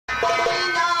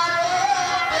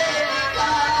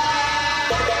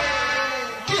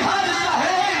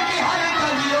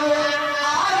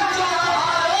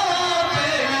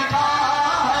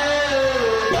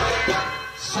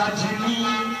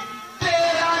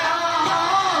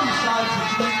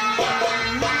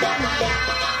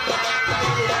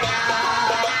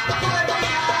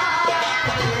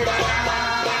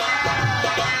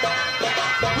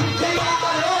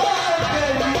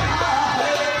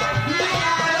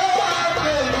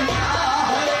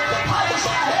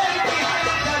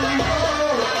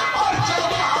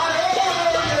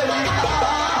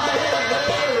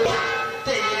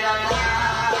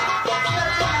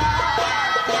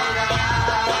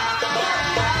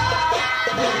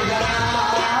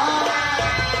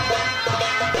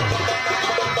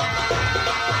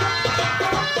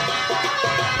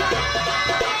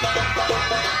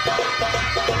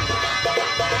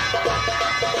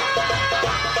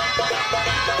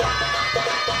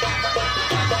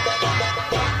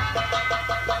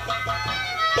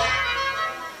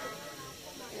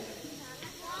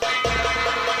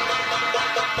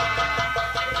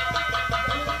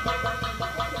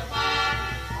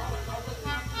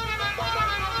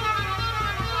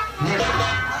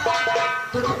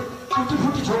देखो टूटी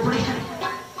फूटी झोपड़ी है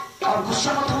और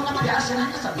गुस्सा मत होना, प्यार से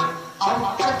रहना सब लोग।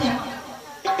 आओ चलते हैं।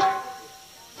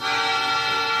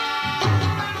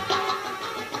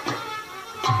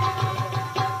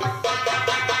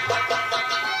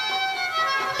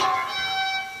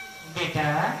 बेटा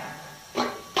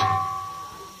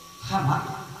हम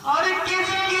और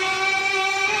किसकी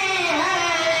है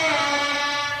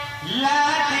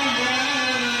लाडली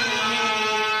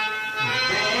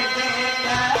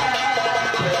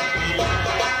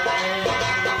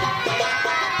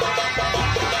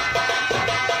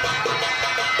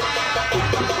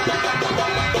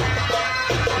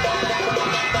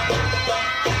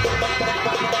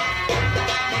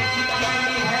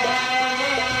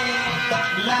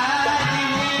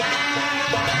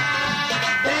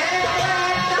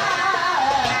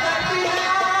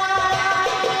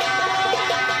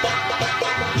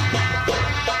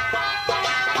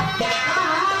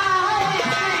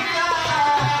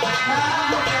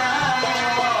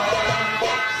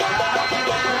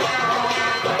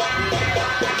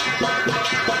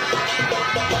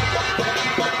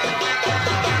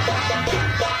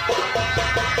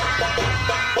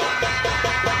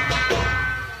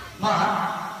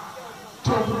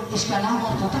इसका नाम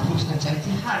और पता पूछना चाहती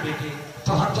है। हाँ बेटे,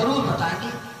 तो हम जरूर बताएंगे।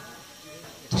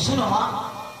 तो सुनो माँ,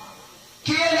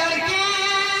 कि लड़की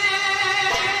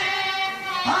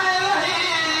है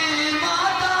वही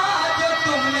माता जो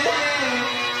तुमने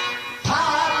था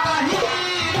कहीं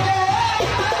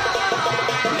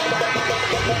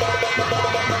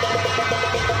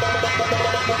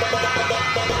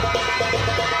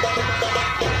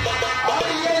और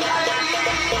ये लड़की है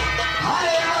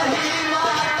वही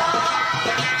माता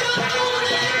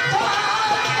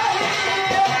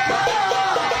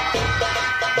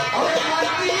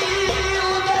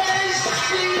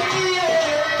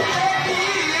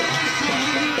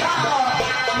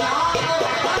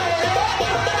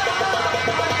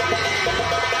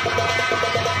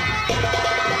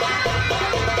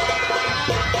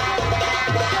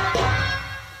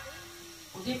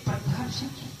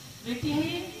बेटी है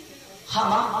ये।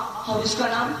 हाँ, और इसका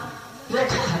नाम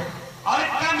रेखा है। और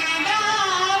कमीना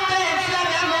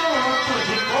बेशरम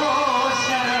तुझको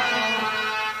शर्म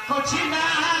कुछ ना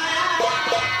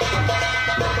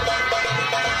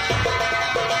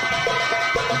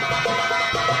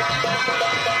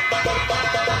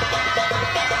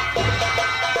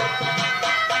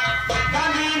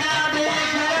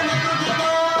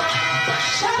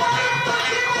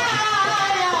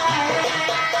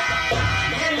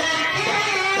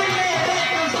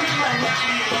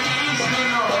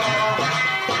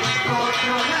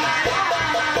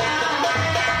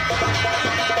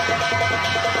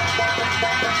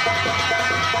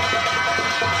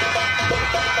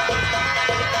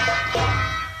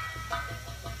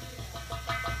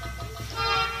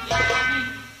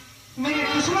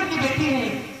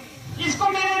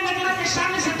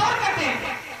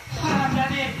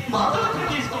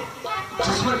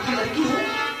दुश्मन की लड़की है,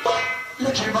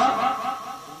 लेकिन माँ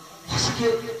उसके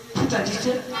पिताजी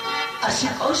से ऐसी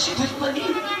कौन सी दुश्मनी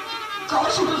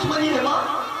है माँ?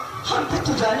 हम भी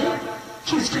तो जाने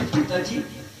कि उसके पिताजी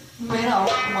मेरा और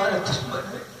तुम्हारा दुश्मन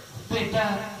है। बेटा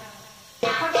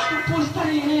अगर तू पूछता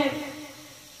ही है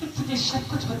तो तुझे सब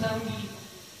कुछ बताऊंगी।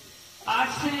 आज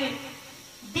से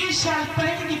 20 साल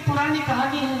पहले की पुरानी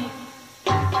कहानी है।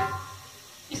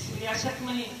 इस रियासत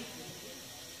में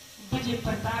विजय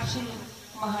प्रताप सिंह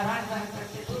महाराज रहा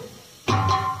करते थे।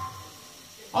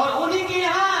 के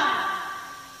यहाँ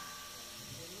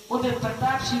उदय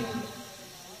प्रताप सिंह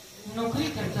नौकरी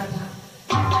करता था।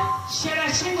 शेरा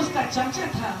सिंह उसका चमचा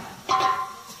था।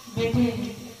 बेटे,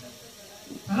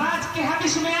 राज के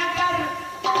हविष में आकर,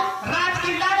 राज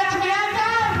की लालच में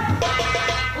आकर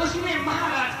उसने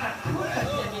महाराज का खून कर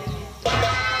दिया बेटे।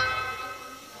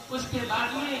 उसके बाद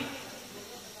में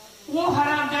वो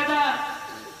हरामजादा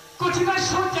कुछ न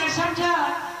सोचा समझा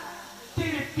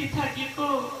तेरे पिताजी को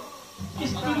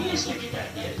इस दुनिया से मिटा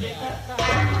दिया बेटा।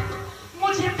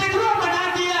 मुझे विधवा बना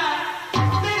दिया,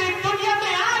 मेरी दुनिया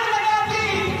में आग लगा दी,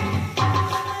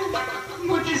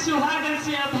 मुझे सुहागन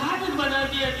से अभागन बना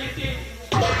दिया बेटे।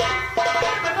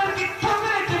 बदल की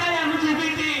ठोकरे चलाया मुझे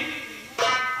बेटे।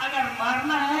 अगर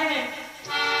मारना है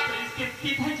तो इसके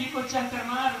पिताजी को चाहकर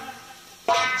मार,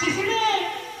 जिसने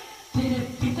तेरे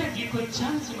पिताजी को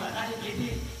जान से मारा है बेटे।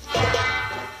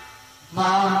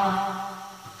 माँ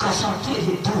कसम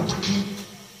तेरे दूध की,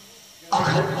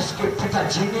 अगर उसके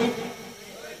पिताजी ने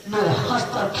मेरा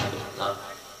हस्ताक्षर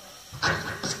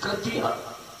कर दिया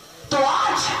तो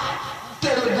आज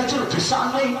तेरे नजरों के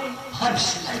सामने हम इस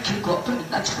लड़की को अपनी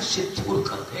नजर से दूर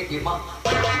कर देंगे माँ।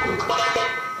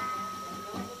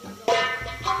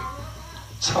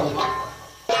 चलो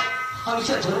हम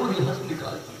इसे जरूर यहाँ से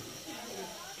निकाल देंगे।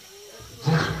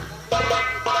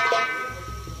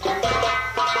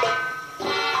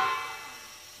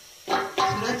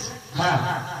 सूरज, हाँ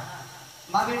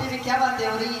माँ बेटे में क्या बातें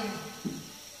हो रही हैं?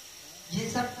 ये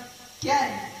सब क्या है?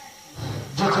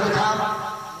 देखो रेखा,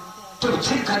 तुम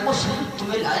जिन कदमों से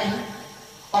तुम्हें लाए हैं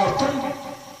और तुम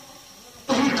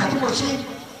उन्हीं कदमों से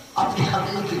अपनी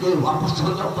हवेली के लिए वापस हो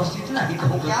जाओ, बस इतना ही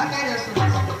कहूँगा। क्या कह रहे हो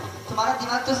सूरज? तुम्हारा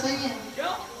दिमाग तो सही है।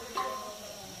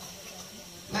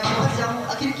 मैं वापस जाऊं,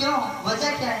 आखिर क्यों?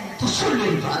 वजह क्या है? तो सुन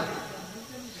मेरी बात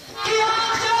कि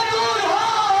आंखें दूर हो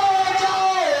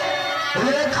जाए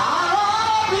रेखा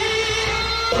भी,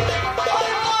 और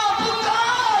बाप का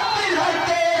दिल है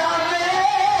तेरा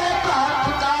मेरे बाप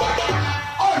का,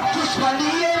 और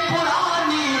दुश्मनी ये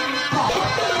पुरानी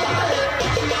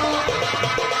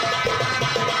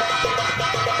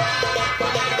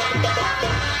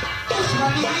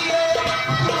दुश्मनी ये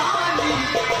पुरानी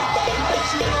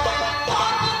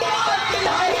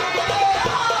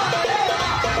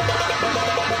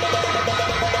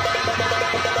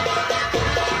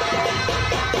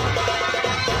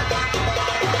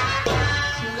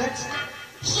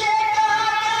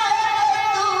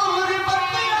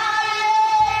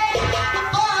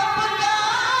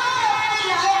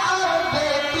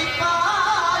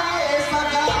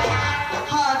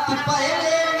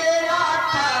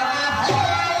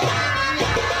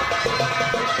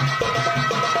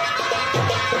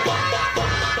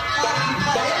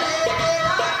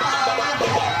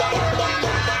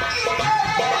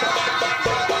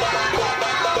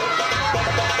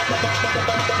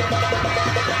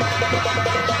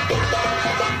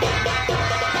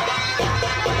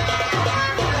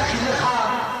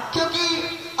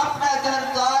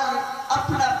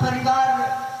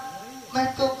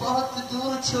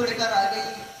छोड़कर आ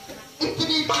गई,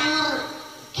 इतनी दूर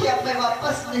कि अब मैं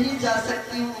वापस नहीं जा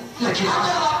सकती हूँ।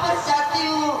 अगर वापस जाती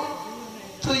हूँ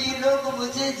तो ये लोग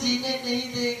मुझे जीने नहीं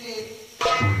देंगे,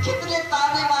 कितने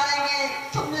ताने मारेंगे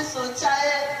तुमने सोचा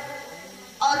है?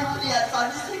 और इतनी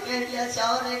आसानी से कह दिया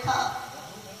जाओ रेखा।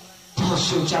 बहुत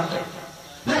सोचा है,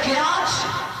 लेकिन आज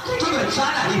तुम्हें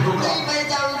जाना ही होगा। नहीं, मैं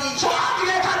जाऊंगी।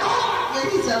 रेखा तो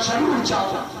नहीं जाऊंगी। जरूर जाओ।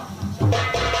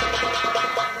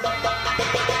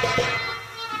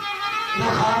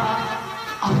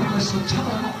 अभी मैं सोचा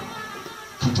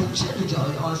कि तुम चले जाओ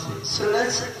यहाँ से।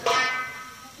 सूरज,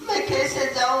 मैं कैसे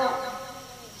जाऊं?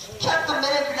 क्या तुम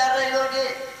मेरे बिना रह लोगे?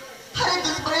 हरे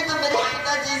दुश्मनी तो मेरे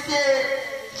पिताजी से,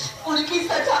 उनकी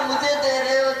सजा मुझे दे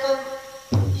रहे हो तुम,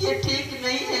 ये ठीक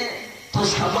नहीं है। तो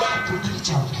उसका मतलब तुम नहीं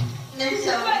जाओगी? नहीं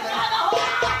जाऊंगी।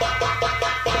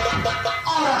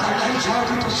 और अगर नहीं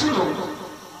जाओगी तो सुनो,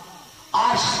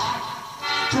 आज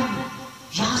तुम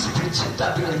यहाँ से फिर चिंता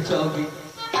भी नहीं जाओगी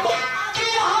कि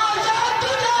यहाँ जा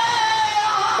तुझे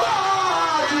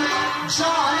आज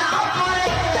जाना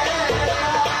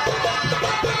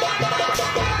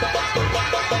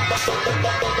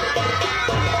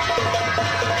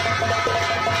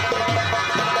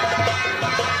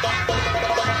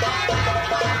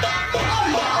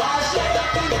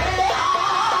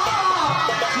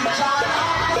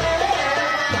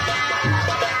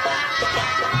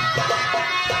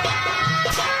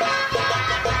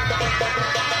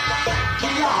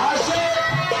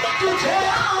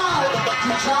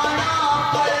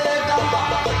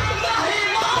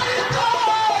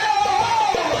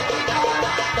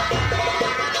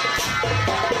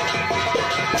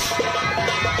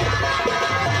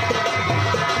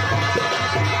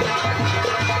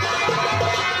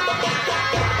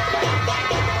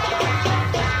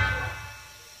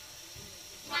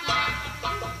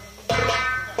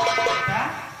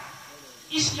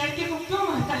लड़की को क्यों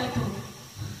मारता है तू?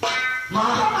 माँ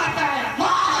क्यों मारता है? माँ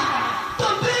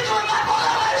तुम बीच में मत बोलो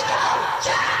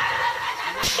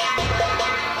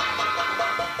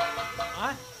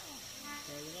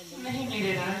नहीं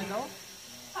मेरे राज,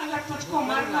 अगर तुझको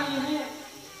मारना ही है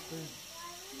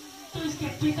तो इसके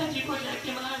पिताजी को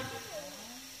जाके मार।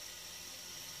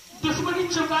 दुश्मनी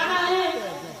छुपाना है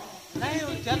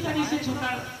पिताजी से छुपा।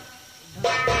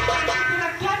 तेरा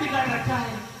क्या बिगाड़ रखा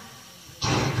है?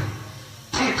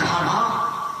 ठीक कहा माँ,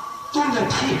 तुमने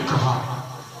ठीक कहा।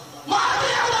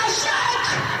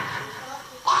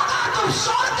 अगर तुम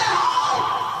सोचते हो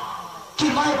कि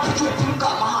मैं तुझे तुमका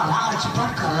महाराज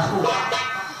बनकर रहूंगा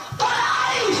तो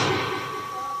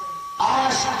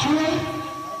आज क्यों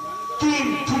 3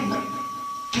 दिन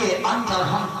के अंदर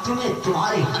हम तुम्हें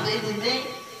तुम्हारी हवेली में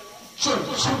चुन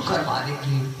चुन कर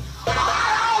मारेंगे। आ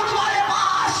रहा हूं तुम्हारे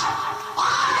पास,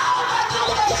 आ रहा हूं मैं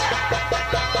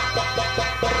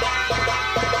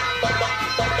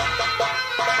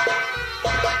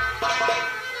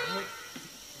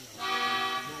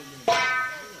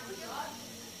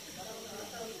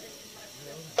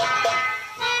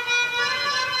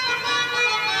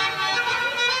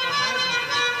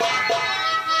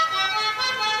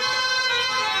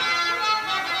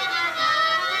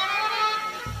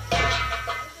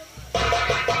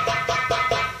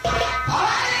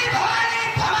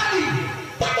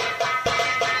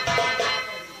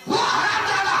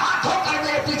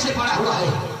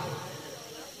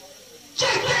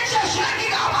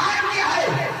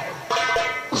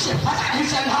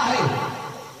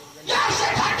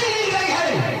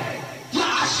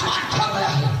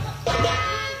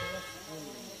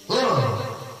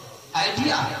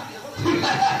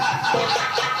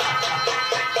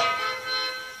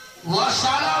वो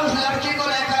साला उस लड़की को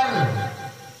लेकर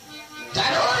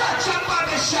जरूर चंपा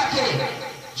बेश्या के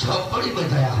झोपड़ी में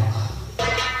गया होगा।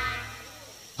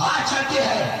 हाँ चलते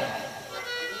हैं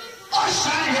और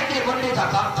सारे झंडे बुंडे का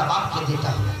काम तमाम के देता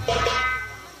हूं।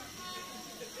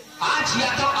 आज या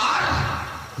तो आर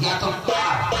या तो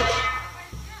पार।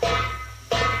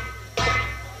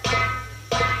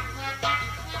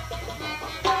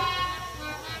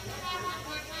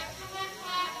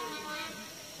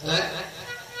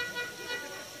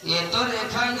 ये तो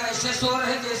रेखा ऐसे सो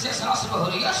रहे जैसे सांस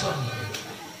बहुरिया सो रही है।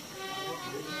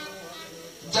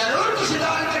 जरूर किसी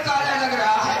दाल में काला लग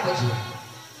रहा है मुझे।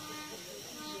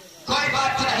 कोई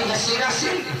बात नहीं है शेरा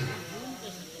सिंह,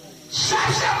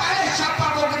 सबसे पहले चंपा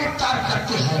को गिरफ्तार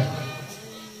करते हैं।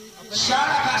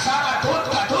 सारा का सारा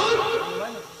दूध का दूध,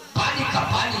 पानी का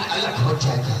पानी अलग हो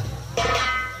जाएगा।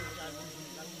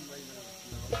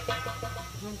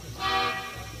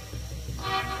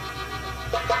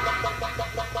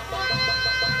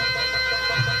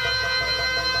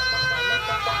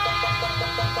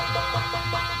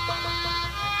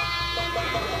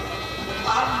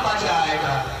 अब मजा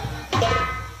आएगा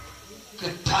कि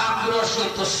ठाकुरों से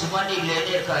दुश्मनी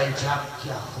लेने का इल्जाम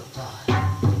क्या होता है,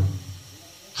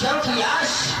 क्योंकि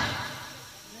आज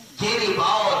तेरी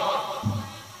मौत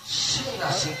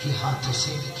शेरा सिंह के हाथों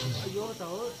से लिखी है।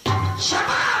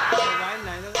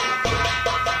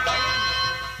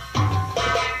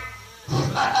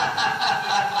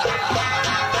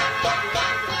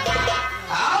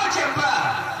 आओ चंपा,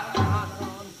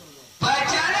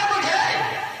 पहचाना मुझे?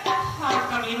 हाँ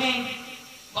कमीने,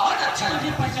 बहुत अच्छा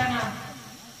तुझे पहचाना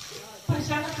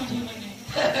तुझे मैंने।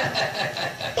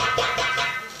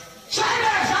 चल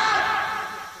मेरे साथ।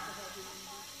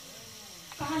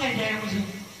 कहाँ ले जाए मुझे?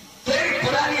 तेरी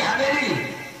पुरानी हवेली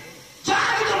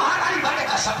जहाँ की तुम महारानी बनने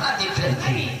का सपना देख रही थी।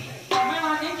 नहीं, मैं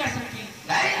वहां नहीं जा सकती।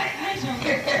 नहीं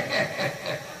जाऊंगी।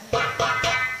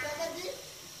 चाचा जी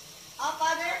आप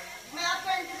आ गए, मैं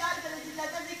आपका इंतजार कर रही थी।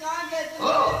 चाचा जी कहाँ गए थे?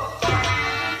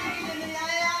 नहीं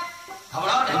आए आप?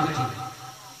 घबराओ नहीं बेटी,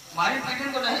 हमारी पीटन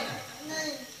को नहीं,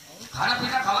 नहीं, खाना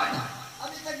पीना खवाए ना।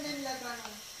 अभी तक नहीं मिला खाना।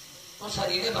 तो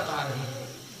शरीरें बता रही है।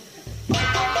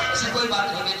 ऐसे कोई बात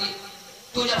नहीं बेटी,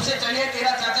 तू जब से चले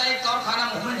तेरा चाचा एक और खाना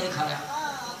मुंह में नहीं खाया।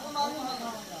 हाँ आपको मालूम है।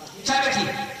 चल बेटी,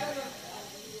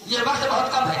 ये वक्त बहुत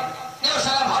कम है, नहीं वो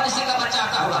साला भारी सिंह का बच्चा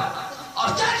आता होगा। और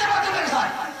चल चलो तू मेरे साथ।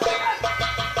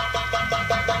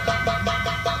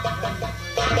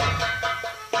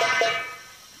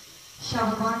 शाह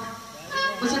भगवान,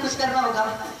 मुझे कुछ करना होगा,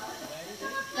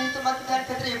 नहीं तो मत जान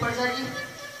खतरे में पड़ जाएगी।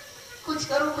 कुछ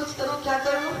करो, क्या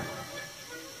करूं?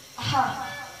 हाँ,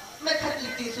 मैं खत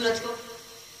लिखती हूँ सूरज को।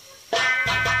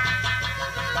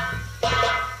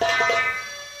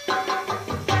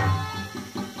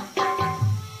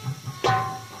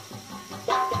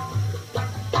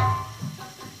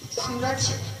 सूरज,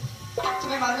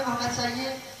 तुम्हें मालूम होना चाहिए,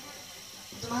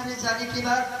 तुम्हारे जाने के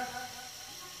बाद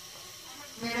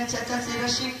मेरा चाचा शेरा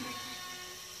सिंह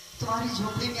तुम्हारी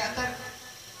झोपड़ी में आकर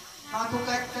माँ को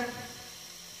कैद कर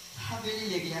हवेली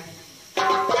ले गया।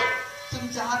 तुम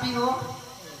जहां भी हो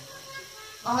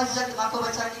बहुत जल्द माँ को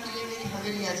बचाने के लिए मेरी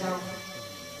हवेली आ जाओ।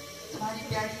 तुम्हारी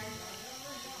प्यारी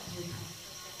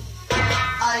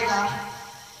आएगा,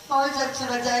 बहुत जल्द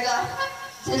सूरज जाएगा।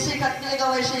 जैसे ही खत मिलेगा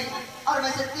वैसे ही। और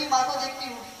मैं सच्ची माँ को देखती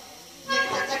हूँ, मेरी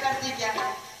चर्चा करती क्या।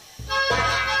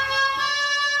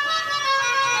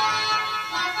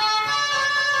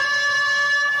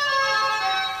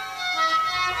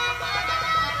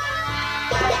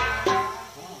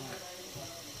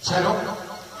 चलो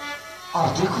और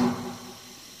देखो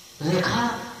रेखा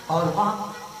और मां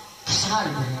किस हाल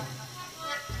में है।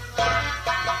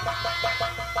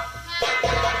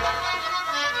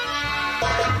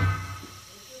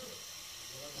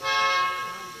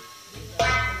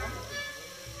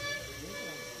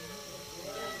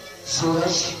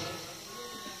 सूरज,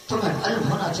 तुम्हें मालूम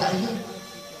होना चाहिए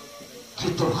कि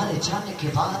तुम्हारे जाने के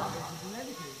बाद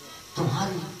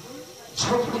तुम्हारी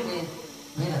झोपड़ी में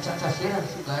मेरा चाचा शेरन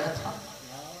से गया था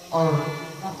और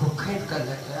माँ को खेत कर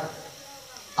ले गया।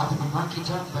 अपनी माँ की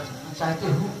जान बचाना चाहते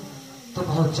हो तो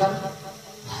बहुत जल्द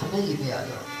हवेली में आ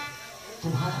जाओ।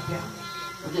 तुम्हारा प्यार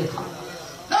देखा।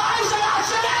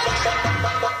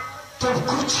 तुम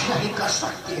कुछ नहीं कर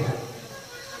सकते हो,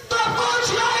 तुम कुछ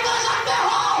नहीं कर सकते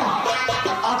हो।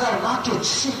 अगर माँ के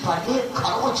सिर पर एक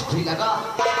खरोच भी लगा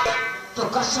तो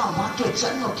कसम माँ के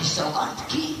चरणों की सौगात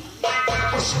की,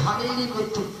 उस हवेली में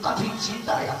तुम कभी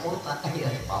जिंदा या मुर्दा नहीं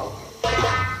रह पाओगे।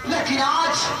 लेकिन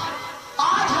आज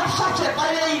हम सबसे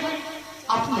पहले ही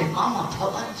अपने मामा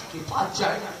भवन के पास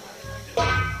जाए,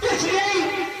 इसलिए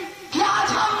कि आज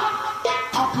हम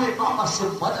अपने मामा से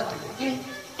मदद लेंगे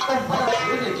और मदद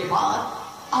लेने के बाद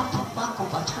अपनी माँ को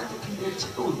बचाने के लिए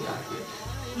जरूर जाएंगे।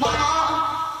 मामा,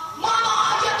 मामा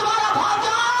आज तुम्हारा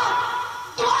भांजा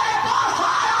तुम्हारे पास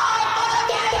आ रहा है मदद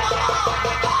के लिए।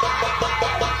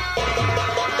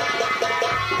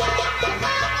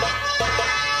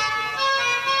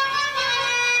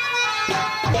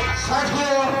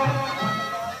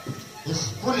 इस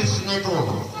पुलिस ने तो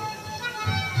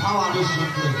हवाले से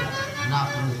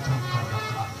नाक में दम कर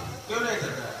रखा। क्यों नहीं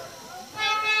कर रहा?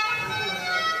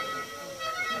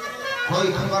 कोई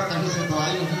खबर कहीं से तो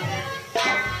आई नहीं।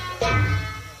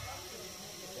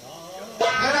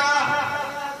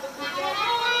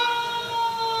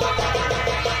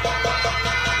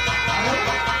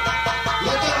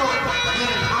 ये तो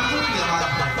मेरे भांजों की आवाज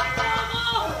है।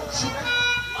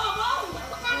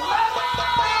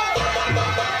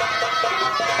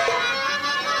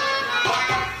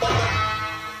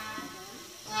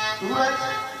 सूरज,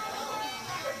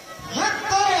 ये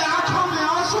तेरे आंखों में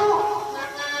आंसू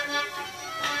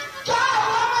क्या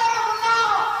हुआ मेरे मुन्ना?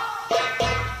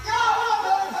 क्या हुआ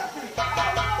मेरे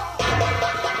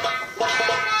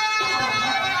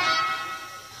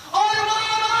और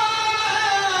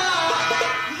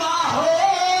माँ हो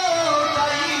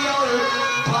गई और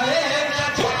भरे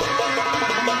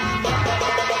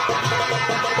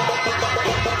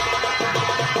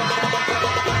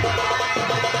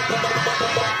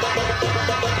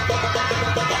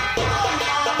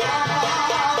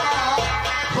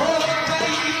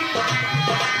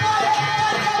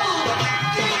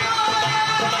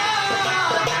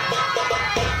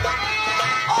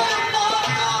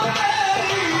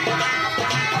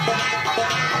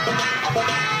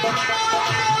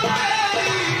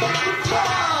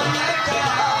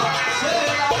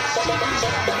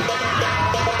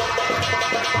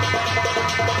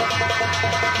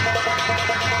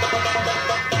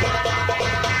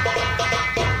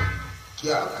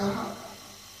क्या कहा?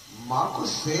 माँ को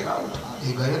शेरा उठा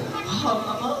ले गए। हाँ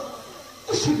मामा,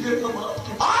 इसलिए हम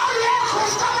आपके और ये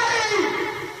खुशखबरी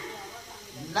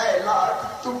नैला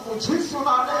तुम मुझे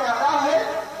सुनाने आया है?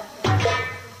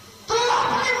 तू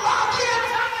अपनी माँ की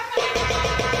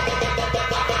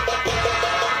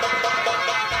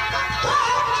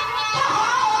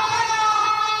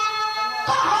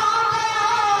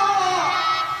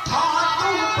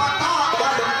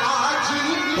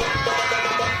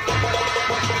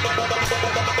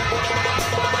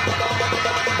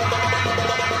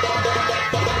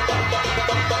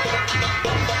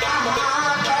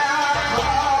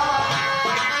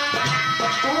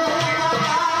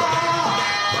Oh,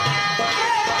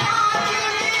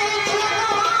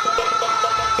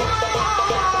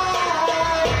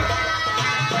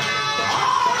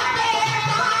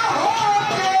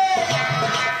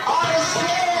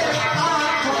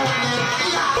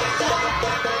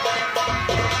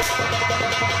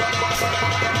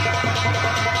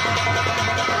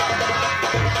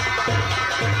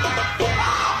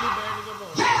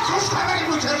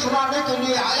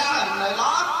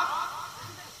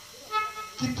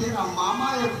 कि तेरा मामा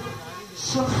एक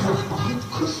सब बहुत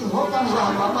खुश होगा। वाह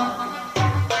मामा,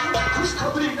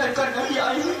 खुशखबरी लेकर नहीं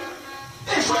आई,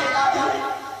 इसलिए आया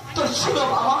तो सुनो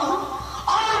मामा।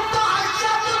 और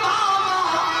ताशत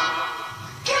मामा,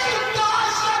 कि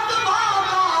ताशत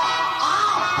मामा,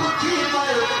 आपकी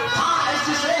मैं ख्वाहिश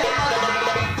से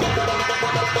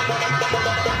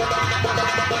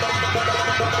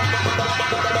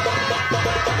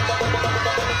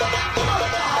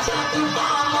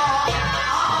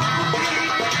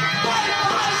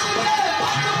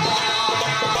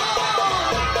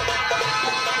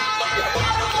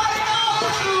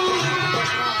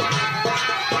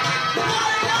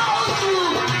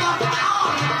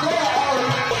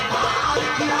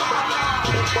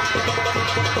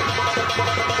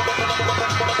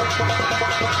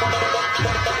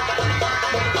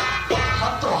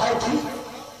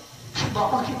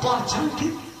मामा की बात जाएंगे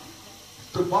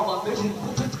तो मामा मेरी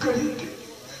मदद करेंगे।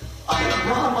 अरे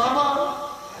वाह मामा,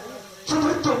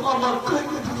 तुम्हें तो मामा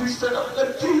कहने में भी शर्म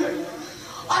लगती है।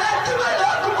 अरे तुम्हें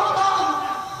लोग मामा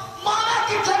मामा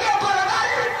की जगह पर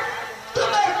लगाए,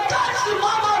 तुम्हें कंस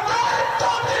मामा कहे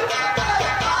तो भी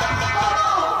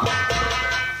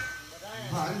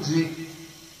भान जी,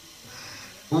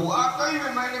 वाकई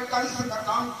में मैंने कंस का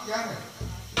काम किया है।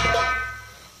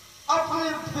 अपने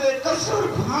बेकसूर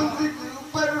भांजी के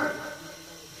ऊपर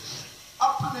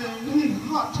अपने ही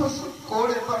हाथों से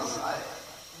कोड़े बरसाए।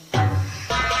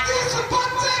 जिस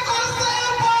बच्चे को सेव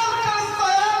बोलकर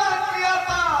सयाना किया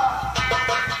था,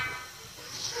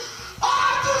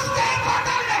 आज उसके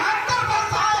बदन में हत्तर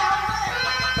बरसाया।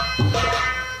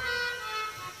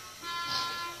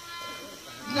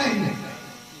 नहीं नहीं,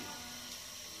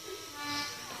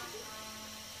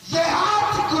 ये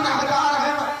हाथ गुनहगार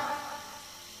है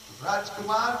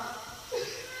राजकुमार,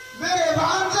 मेरे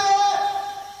भांजे,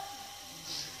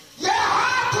 ये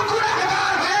हाथ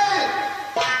गुनहगार है।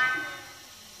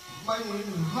 मैं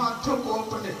इन हाथों को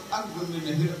अपने अंग में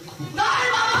नहीं रखूं। नहीं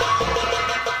मामा,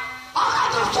 अगर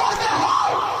तुम सोचते हो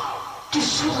कि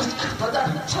सूरज का बदन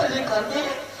चले करने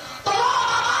तो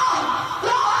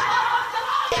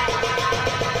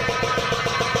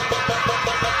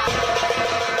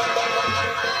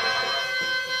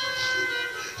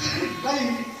नहीं,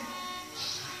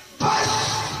 बस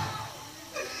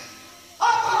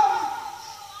अब हम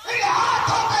इन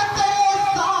हाथों के तेरे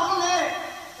सामने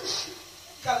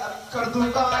कलम कर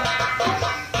दूंगा।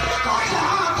 काले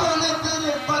हाथों ने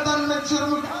तेरे बदन में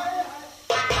जुर्म ढाए।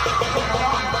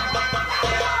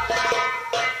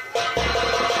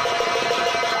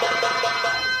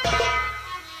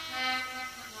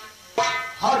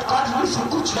 हाथ काटने से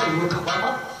कुछ नहीं होगा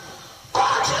मामा,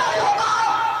 कुछ नहीं होगा।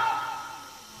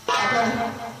 अगर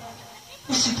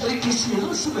इसी तरीके से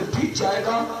यहाँ समय बीत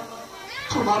जाएगा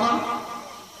तो मामा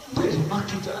मेरी माँ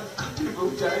की जान खतरे में हो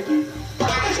जाएगी।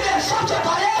 इसलिए सबसे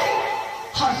पहले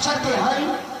हम चलते हैं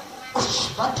उस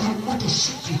मध्यम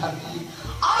उद्देश्य की हमी।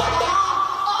 आओ मामा,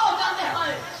 आओ जाते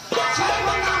हैं। जय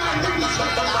बंदा मैं भी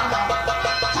चलता आऊंगा।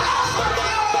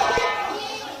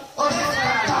 उस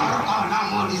सरदार का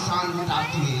नामो निशान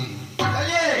मिटाती है।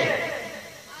 चलिए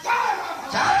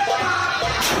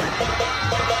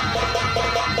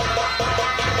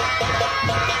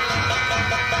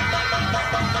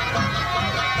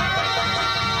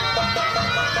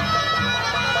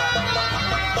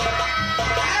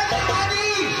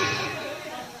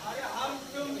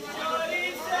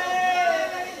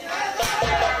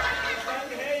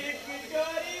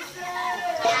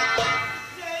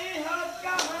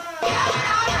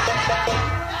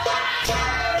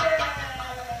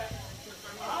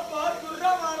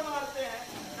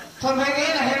तुम्हें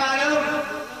ये नहीं मालूम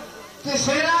कि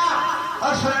सेना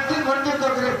और सुरक्षित मंत्री को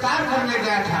गिरफ्तार करने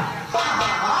गया था।